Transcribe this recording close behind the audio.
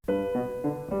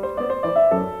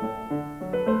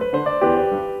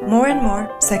and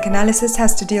more, psychoanalysis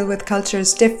has to deal with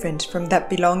cultures different from that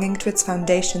belonging to its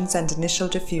foundations and initial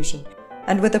diffusion,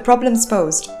 and with the problems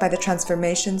posed by the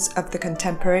transformations of the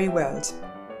contemporary world.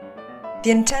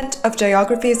 The intent of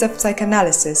Geographies of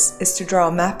Psychoanalysis is to draw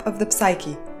a map of the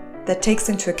psyche that takes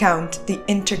into account the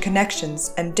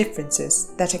interconnections and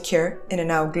differences that occur in a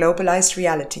now globalized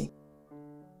reality.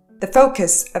 The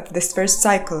focus of this first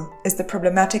cycle is the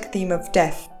problematic theme of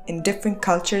death in different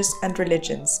cultures and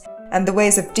religions, and the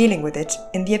ways of dealing with it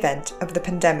in the event of the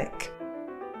pandemic.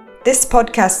 This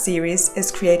podcast series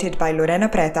is created by Lorena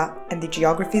Preta and the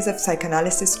Geographies of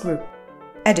Psychoanalysis group,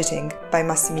 editing by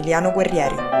Massimiliano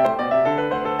Guerrieri.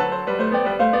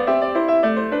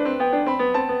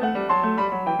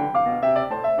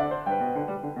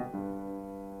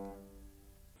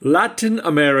 Latin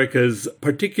America's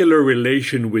particular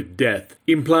relation with death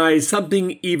implies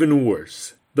something even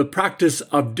worse: the practice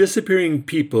of disappearing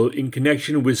people in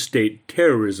connection with state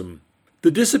terrorism.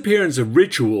 The disappearance of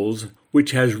rituals,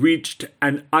 which has reached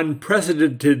an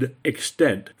unprecedented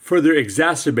extent, further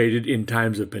exacerbated in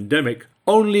times of pandemic,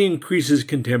 only increases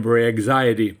contemporary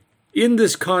anxiety. In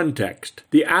this context,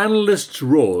 the analyst's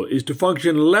role is to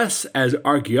function less as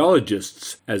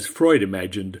archaeologists, as Freud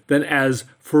imagined, than as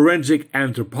forensic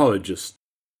anthropologists.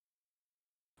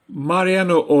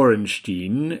 Mariano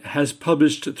Orenstein has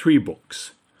published 3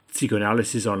 books: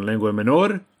 Psychoanalysis en Lengua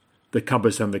Menor, The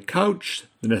Compass on the Couch,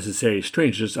 The Necessary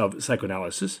Strangeness of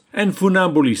Psychoanalysis, and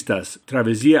Funambulistas,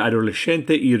 Travesía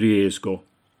Adolescente y Riesgo.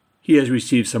 He has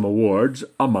received some awards,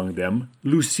 among them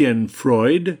Lucien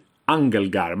Freud, Angel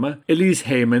Garma, Elise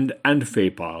Haymond, and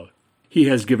FAPAL. He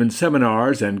has given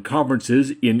seminars and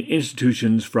conferences in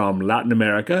institutions from Latin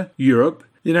America, Europe,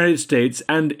 the United States,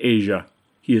 and Asia.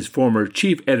 He is former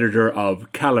chief editor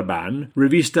of Caliban,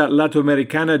 Revista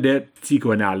Latinoamericana de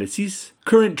Psicoanálisis,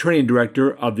 current training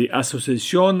director of the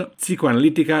Asociación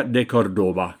Psicoanalítica de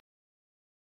Córdoba.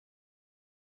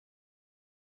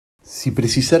 Si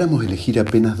precisáramos elegir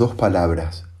apenas 2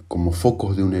 palabras como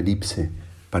focos de una elipse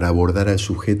para abordar al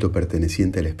sujeto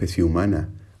perteneciente a la especie humana,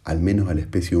 al menos a la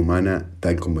especie humana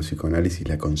tal como el psicoanálisis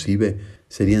la concibe,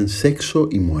 serían sexo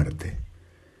y muerte.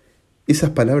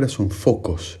 Esas palabras son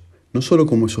focos, no solo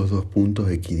como esos 2 puntos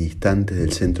equidistantes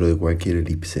del centro de cualquier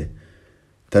elipse,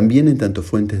 también en tanto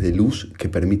fuentes de luz que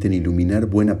permiten iluminar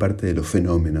buena parte de los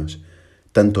fenómenos,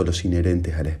 tanto los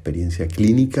inherentes a la experiencia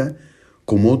clínica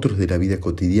como otros de la vida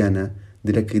cotidiana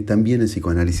de la que también el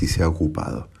psicoanálisis se ha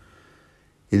ocupado.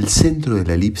 El centro de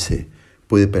la elipse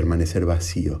puede permanecer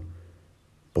vacío.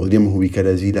 Podríamos ubicar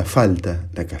allí la falta,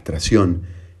 la castración,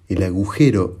 el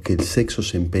agujero que el sexo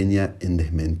se empeña en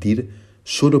desmentir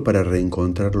solo para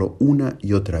reencontrarlo una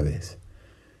y otra vez.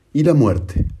 Y la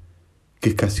muerte,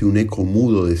 que es casi un eco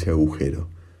mudo de ese agujero,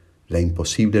 la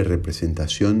imposible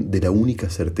representación de la única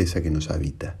certeza que nos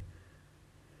habita.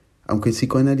 Aunque el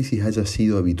psicoanálisis haya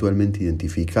sido habitualmente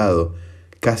identificado,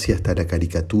 casi hasta la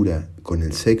caricatura, con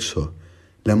el sexo,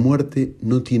 la muerte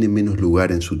no tiene menos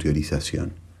lugar en su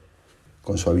teorización.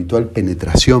 Con su habitual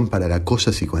penetración para la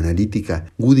cosa psicoanalítica,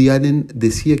 Woody Allen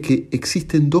decía que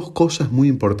existen 2 cosas muy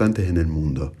importantes en el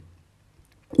mundo.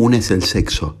 Una es el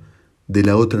sexo, de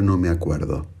la otra no me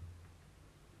acuerdo.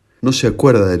 No se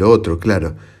acuerda de lo otro,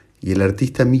 claro, y el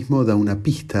artista mismo da una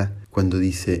pista cuando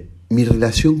dice: mi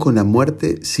relación con la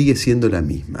muerte sigue siendo la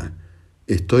misma.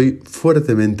 Estoy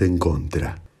fuertemente en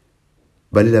contra.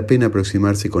 Vale la pena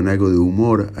aproximarse con algo de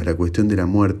humor a la cuestión de la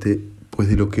muerte, pues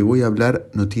de lo que voy a hablar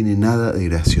no tiene nada de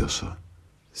gracioso.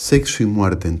 Sexo y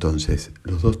muerte, entonces,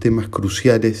 los 2 temas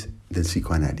cruciales del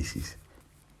psicoanálisis.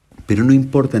 Pero no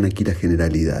importan aquí las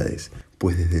generalidades,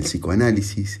 pues desde el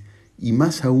psicoanálisis, y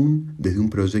más aún desde un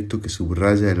proyecto que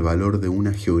subraya el valor de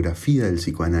una geografía del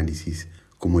psicoanálisis,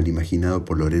 como el imaginado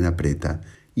por Lorena Preta,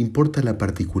 importa la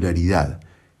particularidad,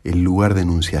 el lugar de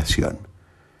enunciación.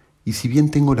 Y si bien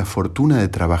tengo la fortuna de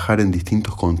trabajar en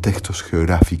distintos contextos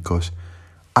geográficos,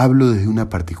 hablo desde una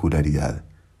particularidad,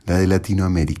 la de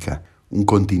Latinoamérica, un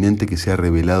continente que se ha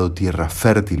revelado tierra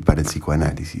fértil para el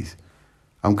psicoanálisis,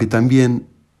 aunque también,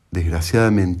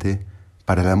 desgraciadamente,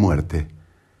 para la muerte,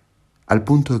 al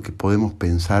punto de que podemos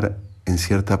pensar en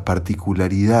cierta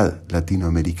particularidad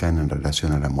latinoamericana en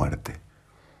relación a la muerte.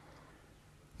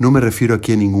 No me refiero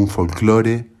aquí a ningún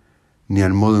folclore, ni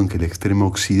al modo en que el extremo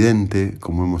occidente,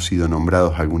 como hemos sido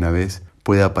nombrados alguna vez,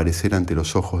 puede aparecer ante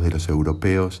los ojos de los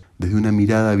europeos desde una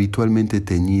mirada habitualmente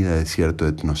teñida de cierto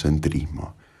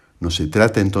etnocentrismo. No se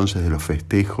trata entonces de los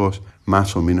festejos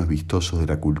más o menos vistosos de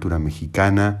la cultura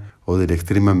mexicana, o de la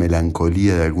extrema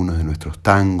melancolía de algunos de nuestros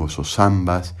tangos o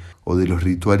zambas, o de los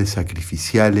rituales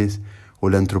sacrificiales, o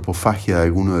la antropofagia de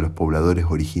algunos de los pobladores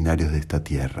originarios de esta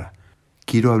tierra.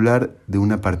 quiero hablar de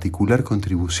una particular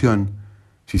contribución,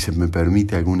 si se me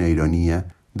permite alguna ironía,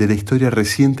 de la historia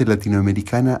reciente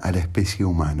latinoamericana a la especie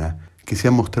humana, que se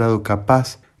ha mostrado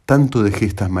capaz tanto de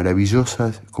gestas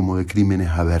maravillosas como de crímenes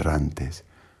aberrantes.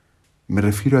 Me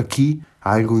refiero aquí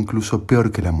a algo incluso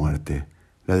peor que la muerte,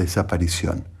 la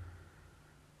desaparición.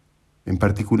 En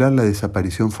particular la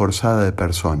desaparición forzada de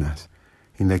personas,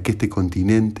 en la que este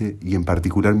continente, y en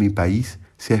particular mi país,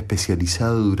 se ha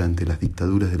especializado durante las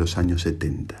dictaduras de los años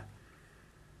 70.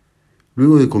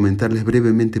 Luego de comentarles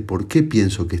brevemente por qué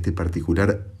pienso que este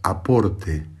particular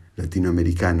aporte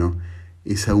latinoamericano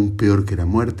es aún peor que la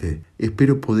muerte,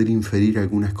 espero poder inferir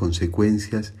algunas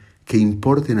consecuencias que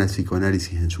importen al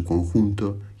psicoanálisis en su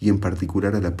conjunto y en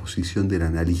particular a la posición del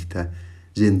analista,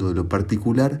 yendo de lo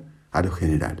particular a lo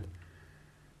general.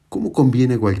 ¿Cómo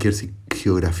conviene cualquier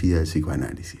geografía del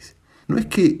psicoanálisis? No es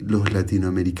que los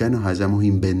latinoamericanos hayamos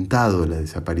inventado la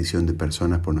desaparición de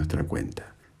personas por nuestra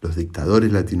cuenta. Los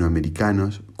dictadores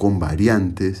latinoamericanos, con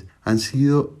variantes, han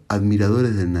sido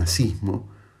admiradores del nazismo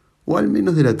o al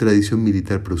menos de la tradición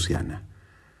militar prusiana.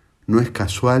 No es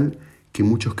casual que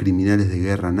muchos criminales de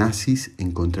guerra nazis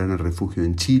encontraran refugio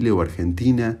en Chile o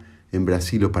Argentina, en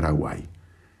Brasil o Paraguay.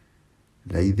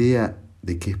 La idea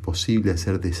de que es posible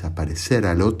hacer desaparecer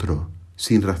al otro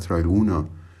sin rastro alguno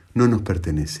no nos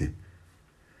pertenece.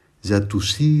 Ya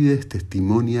Tucídides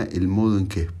testimonia el modo en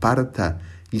que Esparta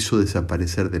hizo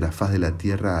desaparecer de la faz de la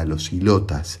tierra a los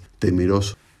ilotas,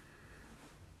 temerosos.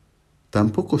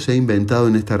 Tampoco se ha inventado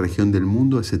en esta región del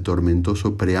mundo ese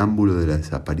tormentoso preámbulo de la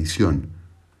desaparición,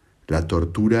 la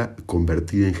tortura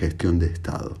convertida en gestión de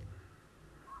Estado.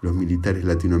 Los militares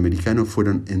latinoamericanos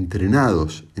fueron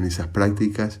entrenados en esas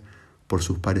prácticas por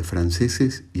sus pares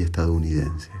franceses y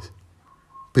estadounidenses.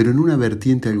 Pero en una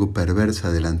vertiente algo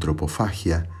perversa de la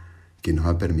antropofagia, que nos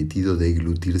ha permitido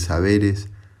deglutir saberes,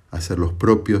 hacerlos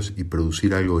propios y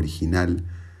producir algo original,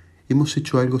 hemos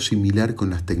hecho algo similar con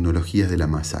las tecnologías de la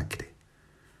masacre.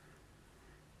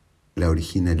 La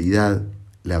originalidad,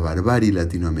 la barbarie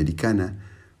latinoamericana,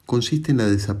 consiste en la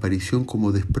desaparición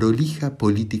como desprolija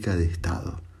política de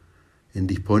Estado, en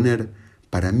disponer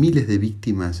para miles de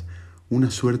víctimas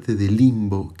una suerte de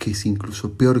limbo que es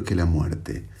incluso peor que la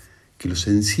muerte, que los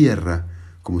encierra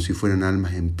como si fueran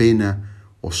almas en pena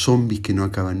o zombis que no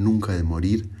acaban nunca de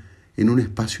morir, en un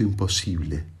espacio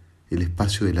imposible, el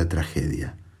espacio de la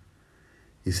tragedia.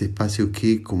 Ese espacio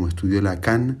que, como estudió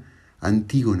Lacan,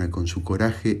 Antígona con su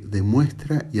coraje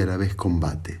demuestra y a la vez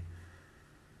combate.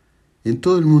 En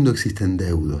todo el mundo existen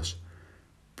deudos,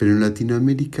 pero en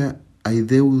Latinoamérica hay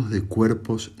deudos de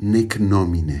cuerpos nec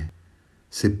nomine,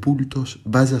 sepultos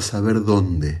vaya a saber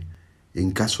dónde,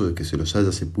 en caso de que se los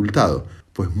haya sepultado,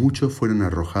 pues muchos fueron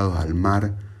arrojados al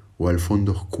mar o al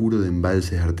fondo oscuro de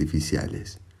embalses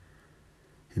artificiales.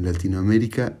 En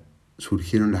Latinoamérica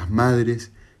surgieron las madres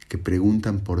que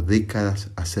preguntan por décadas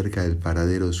acerca del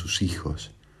paradero de sus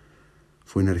hijos.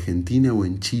 Fue en Argentina o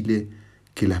en Chile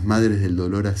que las madres del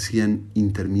dolor hacían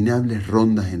interminables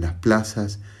rondas en las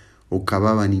plazas o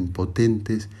cavaban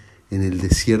impotentes en el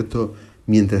desierto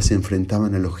mientras se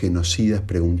enfrentaban a los genocidas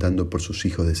preguntando por sus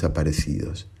hijos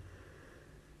desaparecidos.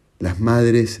 Las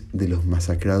madres de los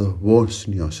masacrados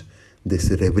bosnios de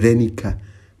Srebrenica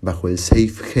bajo el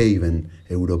safe haven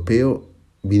europeo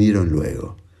vinieron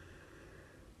luego.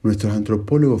 Nuestros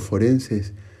antropólogos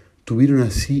forenses tuvieron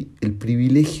así el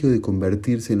privilegio de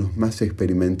convertirse en los más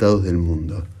experimentados del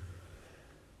mundo.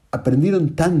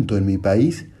 Aprendieron tanto en mi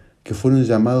país que fueron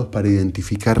llamados para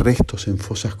identificar restos en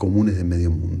fosas comunes de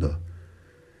medio mundo.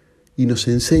 Y nos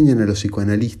enseñan a los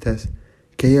psicoanalistas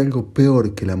que hay algo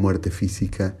peor que la muerte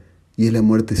física y es la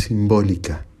muerte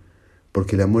simbólica,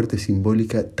 porque la muerte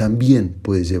simbólica también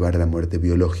puede llevar a la muerte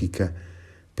biológica,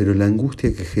 pero la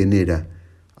angustia que genera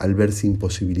al verse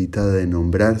imposibilitada de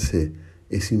nombrarse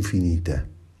es infinita.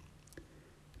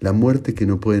 La muerte que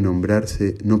no puede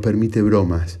nombrarse no permite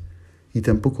bromas y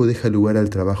tampoco deja lugar al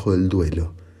trabajo del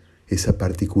duelo, esa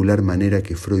particular manera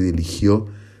que Freud eligió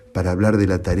para hablar de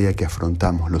la tarea que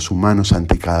afrontamos los humanos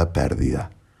ante cada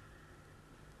pérdida.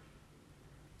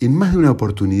 En más de una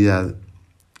oportunidad,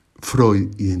 Freud,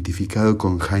 identificado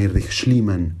con Heinrich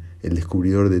Schliemann, el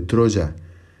descubridor de Troya,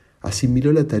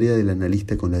 asimiló la tarea del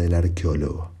analista con la del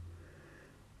arqueólogo.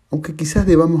 Aunque quizás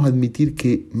debamos admitir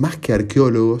que, más que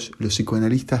arqueólogos, los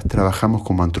psicoanalistas trabajamos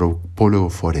como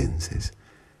antropólogos forenses.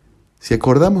 Si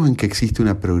acordamos en que existe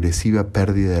una progresiva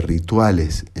pérdida de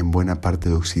rituales en buena parte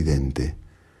de Occidente,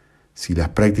 si las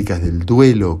prácticas del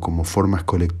duelo como formas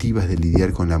colectivas de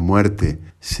lidiar con la muerte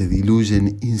se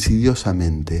diluyen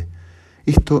insidiosamente,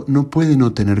 esto no puede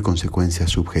no tener consecuencias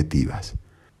subjetivas.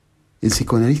 El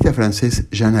psicoanalista francés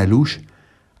Jean Alouche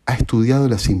ha estudiado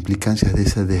las implicancias de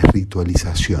esa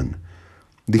desritualización,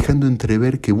 dejando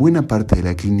entrever que buena parte de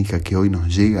la clínica que hoy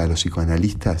nos llega a los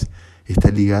psicoanalistas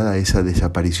está ligada a esa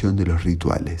desaparición de los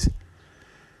rituales.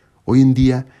 Hoy en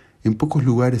día, en pocos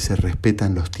lugares se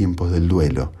respetan los tiempos del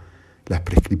duelo, las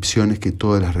prescripciones que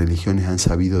todas las religiones han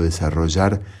sabido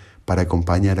desarrollar para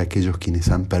acompañar a aquellos quienes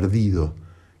han perdido,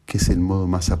 que es el modo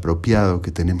más apropiado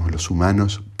que tenemos los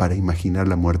humanos para imaginar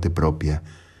la muerte propia,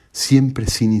 siempre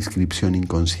sin inscripción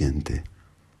inconsciente.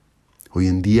 Hoy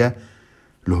en día,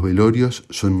 los velorios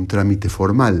son un trámite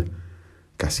formal,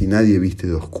 casi nadie viste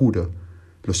de oscuro,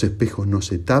 los espejos no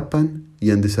se tapan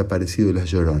y han desaparecido las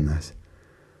lloronas.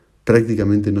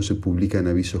 Prácticamente no se publican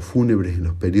avisos fúnebres en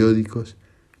los periódicos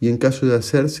y en caso de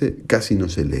hacerse, casi no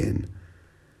se leen.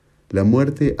 La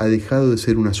muerte ha dejado de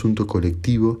ser un asunto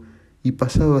colectivo y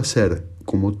pasado a ser,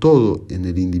 como todo en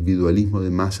el individualismo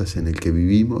de masas en el que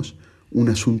vivimos, un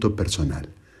asunto personal.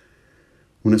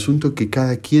 Un asunto que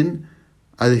cada quien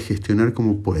ha de gestionar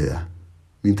como pueda.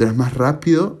 Mientras más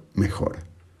rápido, mejor.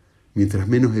 Mientras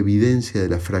menos evidencia de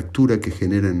la fractura que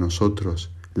genera en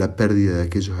nosotros la pérdida de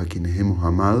aquellos a quienes hemos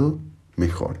amado,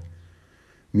 mejor.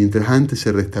 Mientras antes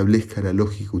se restablezca la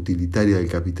lógica utilitaria del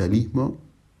capitalismo,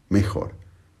 mejor.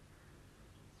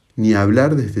 Ni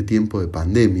hablar de este tiempo de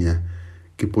pandemia,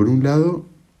 que por un lado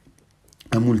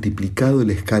ha multiplicado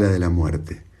la escala de la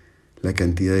muerte, la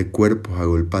cantidad de cuerpos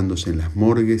agolpándose en las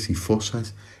morgues y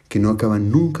fosas que no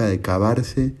acaban nunca de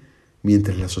cavarse,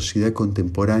 mientras la sociedad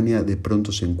contemporánea de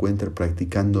pronto se encuentra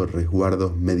practicando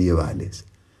resguardos medievales.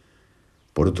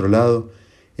 Por otro lado,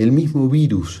 el mismo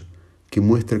virus que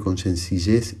muestra con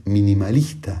sencillez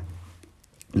minimalista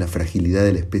la fragilidad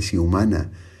de la especie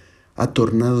humana ha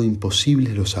tornado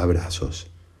imposibles los abrazos,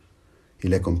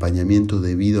 el acompañamiento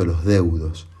debido a los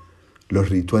deudos, los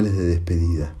rituales de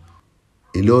despedida.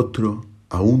 El otro,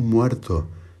 aún muerto,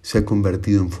 se ha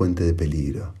convertido en fuente de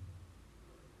peligro.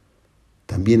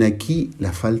 También aquí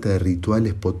la falta de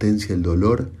rituales potencia el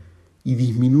dolor y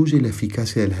disminuye la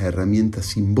eficacia de las herramientas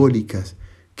simbólicas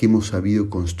que hemos sabido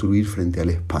construir frente al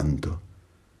espanto.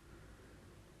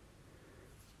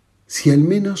 Si al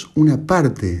menos una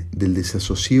parte del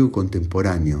desasosiego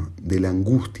contemporáneo, de la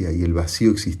angustia y el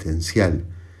vacío existencial,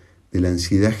 de la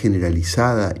ansiedad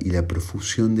generalizada y la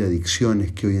profusión de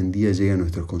adicciones que hoy en día llega a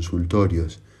nuestros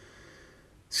consultorios,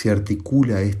 se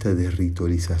articula a esta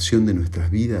desritualización de nuestras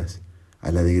vidas,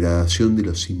 a la degradación de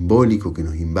lo simbólico que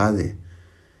nos invade,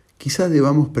 quizás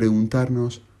debamos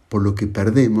preguntarnos por lo que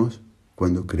perdemos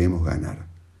cuando creemos ganar.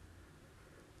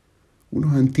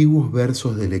 Unos antiguos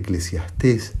versos del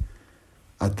Eclesiastés,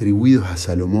 atribuidos a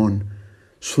Salomón,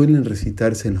 suelen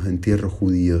recitarse en los entierros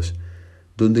judíos,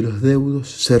 donde los deudos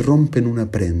se rompen una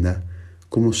prenda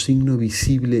como signo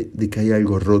visible de que hay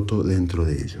algo roto dentro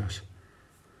de ellos.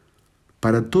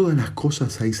 Para todas las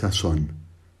cosas hay sazón,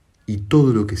 y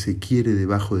todo lo que se quiere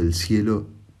debajo del cielo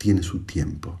tiene su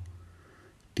tiempo.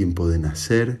 Tiempo de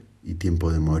nacer y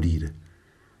tiempo de morir.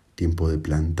 Tiempo de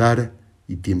plantar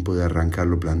y tiempo de arrancar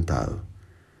lo plantado.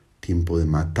 Tiempo de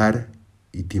matar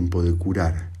y tiempo de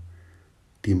curar.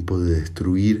 Tiempo de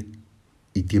destruir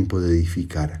y tiempo de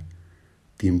edificar.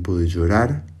 Tiempo de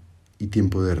llorar y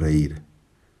tiempo de reír.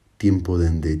 Tiempo de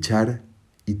endechar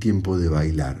y tiempo de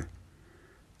bailar.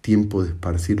 Tiempo de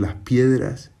esparcir las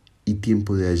piedras y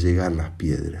tiempo de allegar las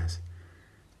piedras.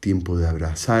 Tiempo de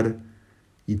abrazar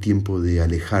y tiempo de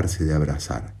alejarse de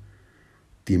abrazar.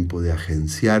 Tiempo de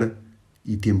agenciar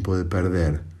y tiempo de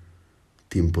perder.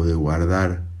 Tiempo de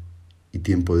guardar y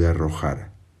tiempo de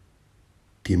arrojar.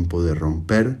 Tiempo de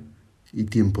romper y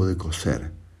tiempo de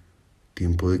coser.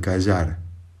 Tiempo de callar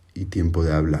y tiempo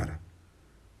de hablar.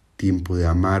 Tiempo de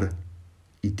amar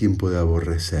y tiempo de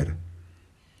aborrecer.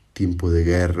 Tiempo de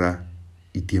guerra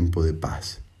y tiempo de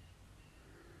paz.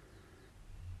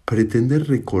 Pretender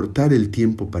recortar el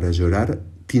tiempo para llorar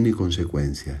tiene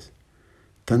consecuencias,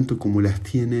 tanto como las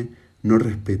tiene no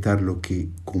respetar lo que,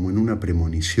 como en una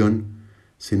premonición,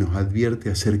 se nos advierte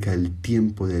acerca del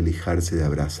tiempo de alejarse de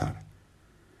abrazar.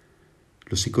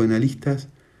 Los psicoanalistas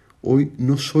hoy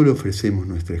no solo ofrecemos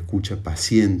nuestra escucha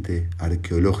paciente,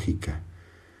 arqueológica,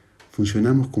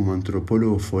 funcionamos como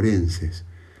antropólogos forenses,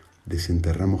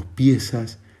 desenterramos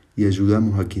piezas y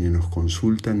ayudamos a quienes nos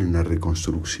consultan en la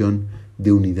reconstrucción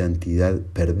de una identidad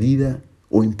perdida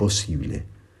o imposible.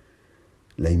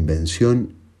 La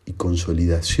invención y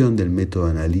consolidación del método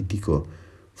analítico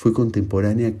fue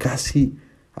contemporánea casi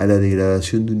a la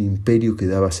degradación de un imperio que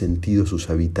daba sentido a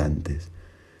sus habitantes,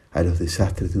 a los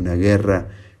desastres de una guerra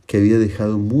que había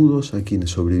dejado mudos a quienes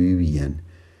sobrevivían,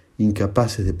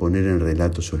 incapaces de poner en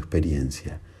relato su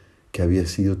experiencia, que había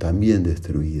sido también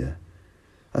destruida.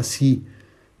 Así,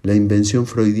 la invención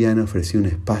freudiana ofrecía un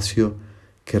espacio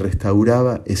que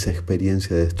restauraba esa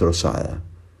experiencia destrozada.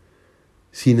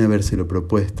 Sin habérselo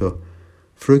propuesto,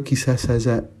 Freud quizás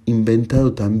haya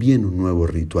inventado también un nuevo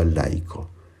ritual laico,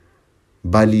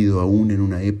 válido aún en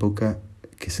una época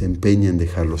que se empeña en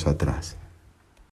dejarlos atrás.